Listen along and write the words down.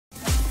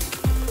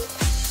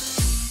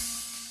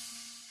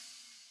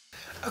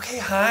Okay,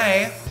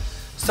 hi.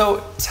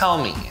 So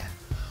tell me,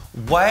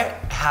 what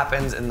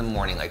happens in the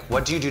morning? Like,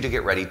 what do you do to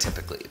get ready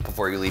typically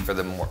before you leave for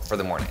the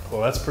morning?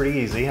 Well, that's pretty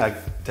easy. I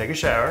take a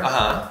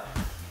shower.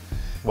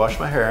 Wash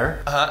my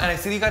hair. And I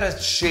see you got a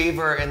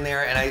shaver in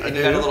there, and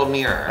you got a little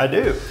mirror. I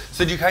do.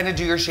 So do you kind of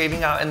do your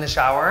shaving out in the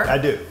shower? I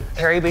do.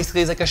 Harry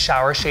basically is like a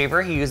shower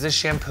shaver. He uses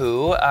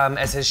shampoo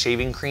as his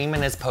shaving cream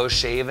and his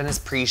post-shave and his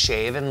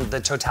pre-shave, and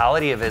the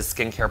totality of his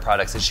skincare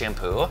products is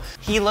shampoo.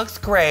 He looks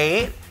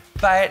great,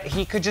 but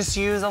he could just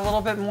use a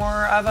little bit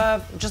more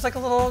of just like a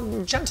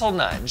little gentle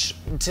nudge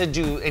to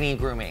do any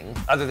grooming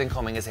other than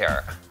combing his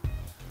hair.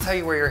 That's how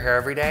you wear your hair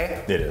every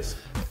day? It is.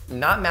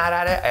 Not mad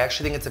at it. I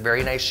actually think it's a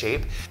very nice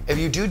shape. If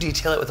you do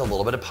detail it with a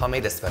little bit of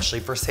pomade, especially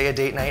for say a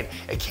date night,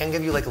 it can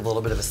give you like a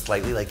little bit of a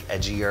slightly like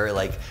edgier,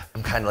 like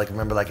I'm kind of like,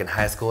 remember like in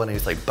high school and I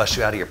used to like bust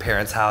you out of your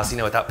parents' house, you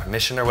know, without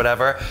permission or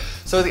whatever.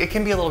 So it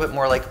can be a little bit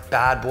more like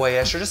bad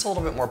boyish or just a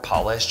little bit more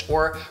polished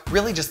or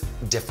really just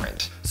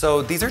different.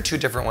 So these are two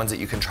different ones that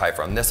you can try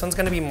from. This one's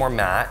gonna be more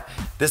matte.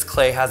 This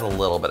clay has a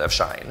little bit of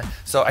shine.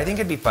 So I think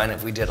it'd be fun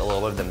if we did a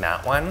little bit of the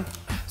matte one.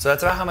 So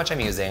that's about how much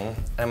I'm using.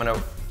 And I'm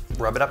gonna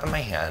rub it up in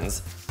my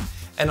hands.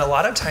 And a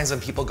lot of times when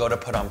people go to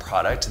put on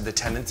product, the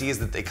tendency is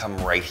that they come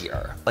right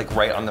here, like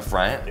right on the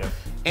front. Yep.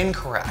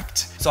 Incorrect.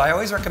 So I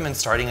always recommend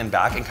starting in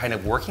back and kind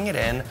of working it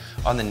in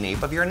on the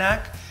nape of your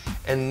neck.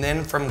 And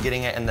then from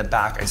getting it in the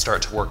back, I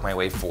start to work my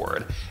way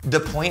forward. The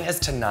point is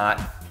to not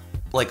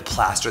like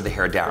plaster the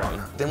hair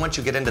down. Then once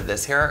you get into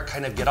this hair,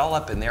 kind of get all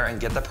up in there and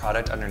get the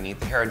product underneath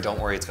the hair, and don't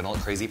worry, it's gonna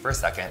look crazy for a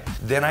second.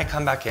 Then I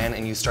come back in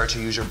and you start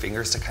to use your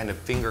fingers to kind of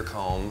finger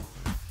comb.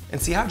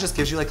 And see how it just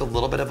gives you like a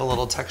little bit of a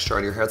little texture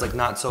on your hair. It's like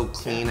not so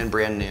clean and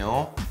brand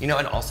new. You know,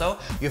 and also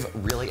you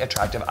have really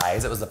attractive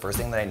eyes. It was the first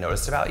thing that I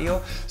noticed about you.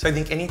 So I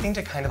think anything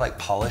to kind of like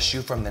polish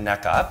you from the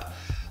neck up,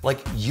 like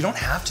you don't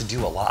have to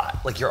do a lot.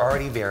 Like you're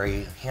already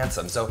very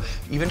handsome. So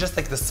even just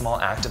like the small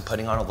act of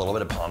putting on a little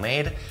bit of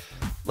pomade,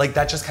 like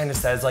that just kind of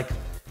says like,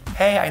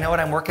 hey, I know what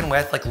I'm working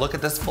with. Like, look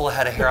at this full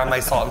head of hair on my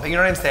salt. You know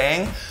what I'm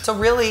saying? So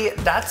really,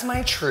 that's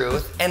my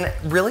truth. And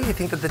really, I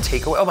think that the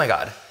takeaway, oh my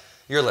God.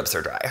 Your lips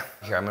are dry.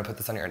 Here, I'm gonna put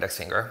this on your index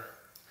finger.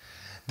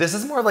 This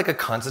is more of like a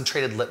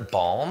concentrated lip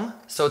balm.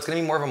 So it's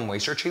gonna be more of a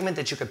moisture treatment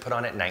that you could put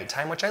on at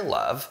nighttime, which I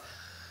love.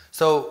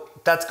 So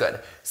that's good.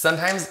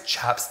 Sometimes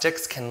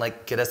chapsticks can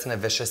like get us in a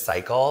vicious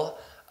cycle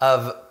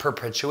of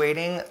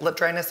perpetuating lip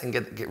dryness and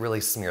get really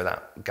smear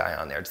that guy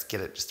on there. Just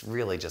get it, just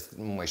really just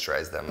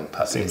moisturize them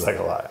puppies. Seems like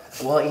a lot.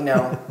 Well, you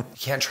know, you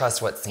can't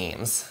trust what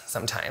seems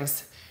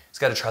sometimes. You just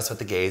gotta trust what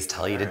the gays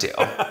tell you to do.